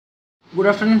Good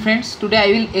afternoon friends. Today I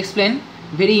will explain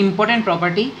very important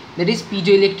property, that is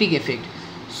piezoelectric effect.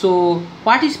 So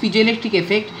what is piezoelectric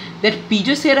effect? That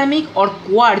piezoceramic or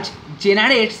quartz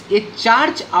generates a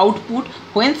charge output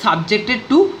when subjected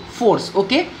to force.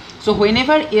 Okay. So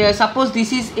whenever suppose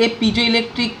this is a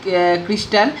piezoelectric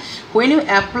crystal, when you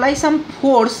apply some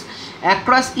force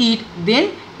across it,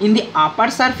 then in the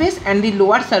upper surface and the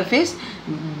lower surface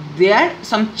there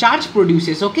some charge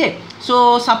produces. Okay,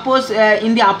 so suppose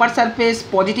in the upper surface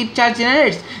positive charge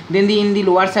generates, then in the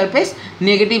lower surface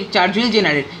negative charge will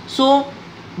generate. So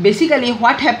basically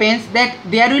what happens, that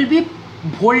there will be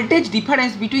voltage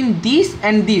difference between this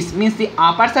and this, means the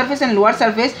upper surface and lower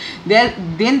surface, there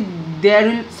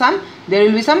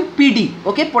will be some PD.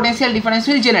 Okay, potential difference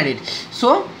will generate.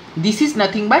 So this is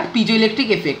nothing but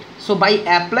piezoelectric effect. So by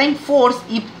applying force,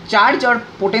 if charge or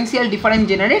potential difference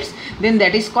generates, then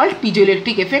that is called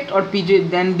piezoelectric effect, or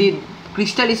then the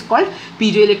crystal is called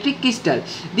piezoelectric crystal.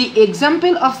 The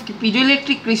example of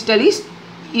piezoelectric crystal is,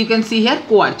 you can see here,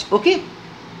 quartz. Okay,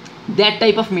 that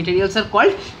type of materials are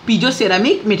called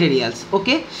piezoceramic materials.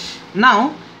 Okay,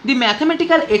 now the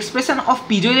mathematical expression of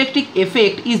piezoelectric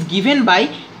effect is given by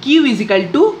Q is equal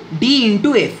to D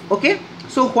into F. Okay,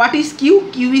 so what is Q?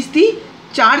 Q is the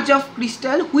charge of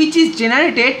crystal which is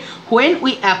generated when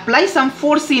we apply some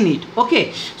force in it.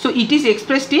 Okay, so it is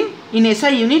expressed in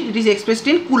SI unit, it is expressed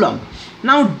in coulomb.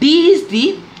 Now D is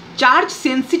the charge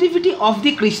sensitivity of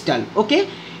the crystal. Okay,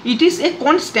 it is a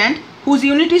constant whose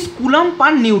unit is coulomb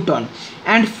per Newton,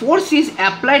 and force is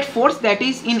applied force, that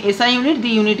is in SI unit the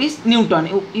unit is Newton.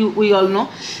 We all know.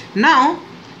 Now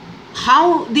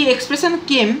how the expression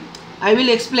came, I will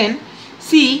explain.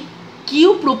 See,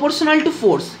 Q proportional to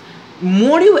force.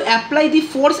 More you apply the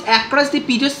force across the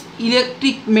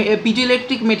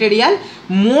piezoelectric material,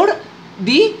 more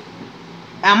the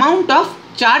amount of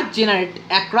charge generated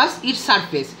across its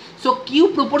surface. So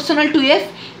Q proportional to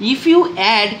F. If you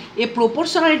add a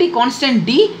proportionality constant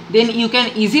D, then you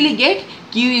can easily get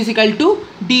Q is equal to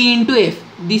D into F.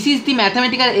 This is the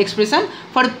mathematical expression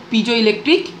for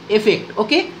piezoelectric effect.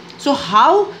 Okay, so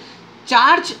how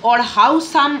charge or how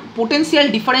some potential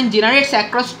difference generates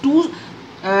across two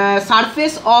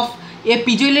surface of a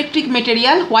piezoelectric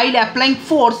material while applying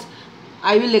force,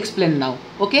 I will explain now.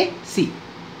 Okay, see,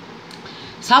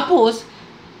 suppose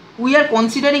we are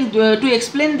considering to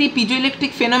explain the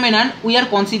piezoelectric phenomenon, we are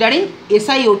considering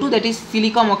SiO2, that is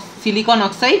silicon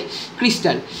oxide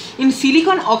crystal. In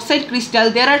silicon oxide crystal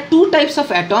there are two types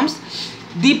of atoms.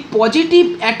 The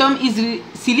positive atom is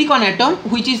silicon atom,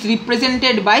 which is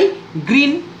represented by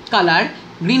green colored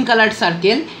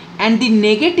circle, and the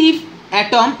negative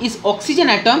atom is oxygen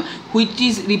atom, which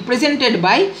is represented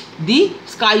by the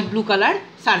sky blue colored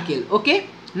circle. Okay,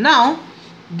 now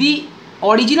the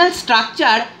original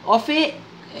structure of a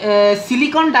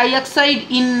silicon dioxide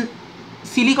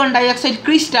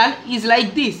crystal is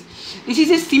like this. This is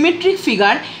a symmetric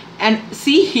figure, and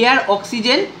see here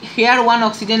oxygen, here one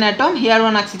oxygen atom, here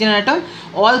one oxygen atom,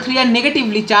 all three are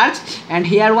negatively charged, and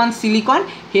here one silicon,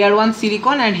 here one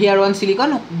silicon, and here one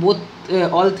silicon, both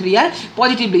all three are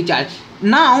positively charged.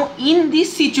 Now in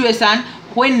this situation,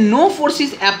 when no force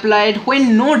is applied,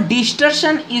 when no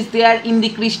distortion is there in the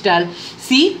crystal,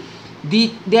 see,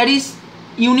 there is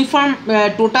uniform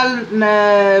total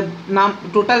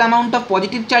amount of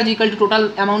positive charge equal to total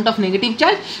amount of negative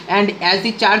charge, and as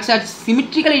the charges are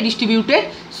symmetrically distributed,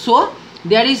 so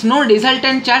there is no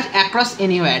resultant charge across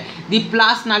anywhere. The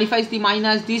plus nullifies the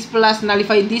minus, this plus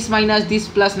nullifies this minus, this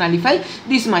plus nullifies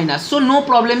this minus. So no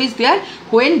problem is there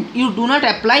when you do not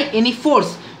apply any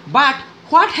force. But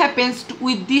what happens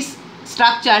with this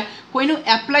structure when you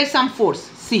apply some force?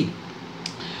 See,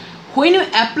 when you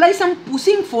apply some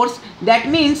pushing force, that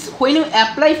means when you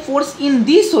apply force in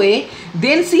this way,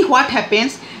 then see what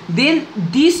happens. Then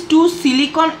these two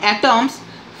silicon atoms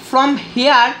from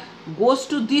here goes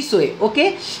to this way.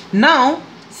 Okay, now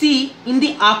see, in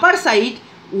the upper side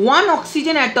one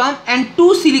oxygen atom and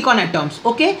two silicon atoms.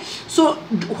 Okay, so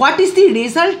what is the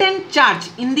resultant charge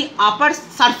in the upper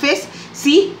surface?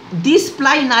 See, this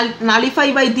plus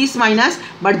nullify by this minus,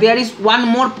 but there is one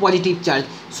more positive charge,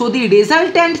 so the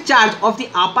resultant charge of the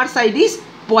upper side is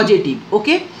positive.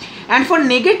 Okay, and for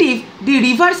negative the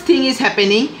reverse thing is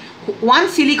happening. One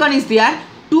silicon is there,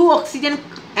 two oxygen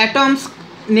atoms,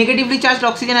 negatively charged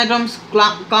oxygen atoms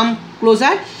come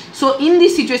closer. So in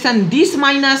this situation, this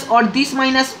minus or this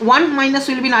minus, one minus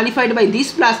will be nullified by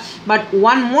this plus, but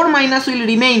one more minus will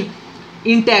remain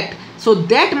intact. So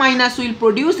that minus will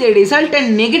produce a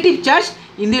resultant negative charge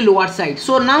in the lower side.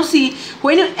 So now see,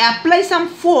 when you apply some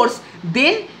force,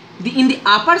 then in the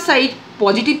upper side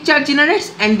positive charge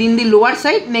generates, and in the lower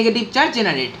side negative charge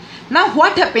generates. Now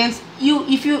what happens,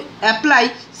 if you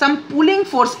apply some pulling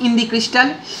force in the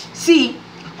crystal, see,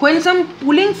 when some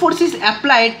pulling force is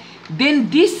applied, then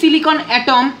this silicon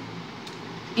atom,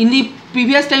 in the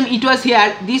previous time it was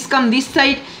here, this come this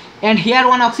side, and here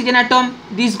one oxygen atom,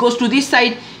 this goes to this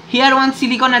side. Here one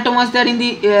silicon atom was there in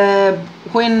the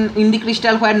when in the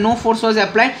crystal where no force was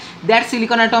applied, that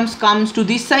silicon atoms comes to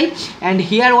this side, and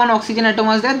here one oxygen atom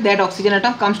was there, that oxygen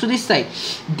atom comes to this side.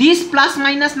 This plus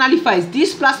minus nullifies,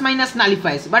 this plus minus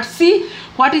nullifies. But see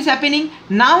what is happening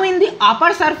now, in the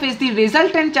upper surface the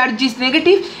resultant charge is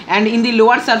negative, and in the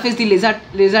lower surface the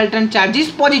resultant charge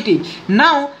is positive.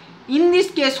 Now in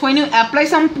this case, when you apply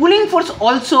some pulling force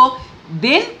also,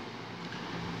 then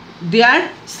there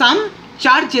some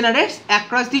charge generates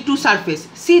across the two surface.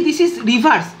 See, this is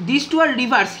reverse, these two are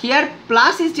reverse. Here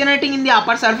plus is generating in the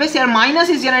upper surface, here minus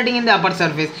is generating in the upper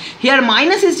surface. Here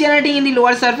minus is generating in the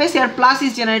lower surface, here plus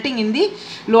is generating in the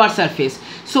lower surface.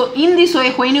 So in this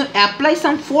way, when you apply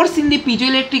some force in the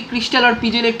piezoelectric crystal or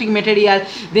piezoelectric material,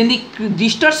 then the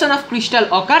distortion of crystal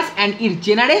occurs and it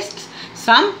generates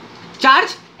some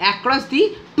charge across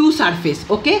the two surface.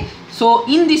 Okay, so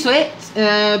in this way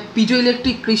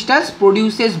piezoelectric crystals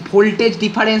produces voltage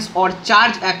difference or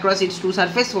charge across its two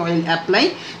surface while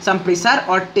applying some pressure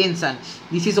or tension.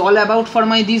 This is all about for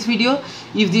this video.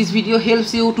 If this video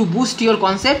helps you to boost your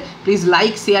concept, please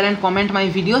like, share and comment my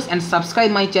videos, and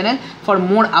subscribe my channel for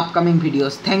more upcoming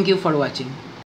videos. Thank you for watching.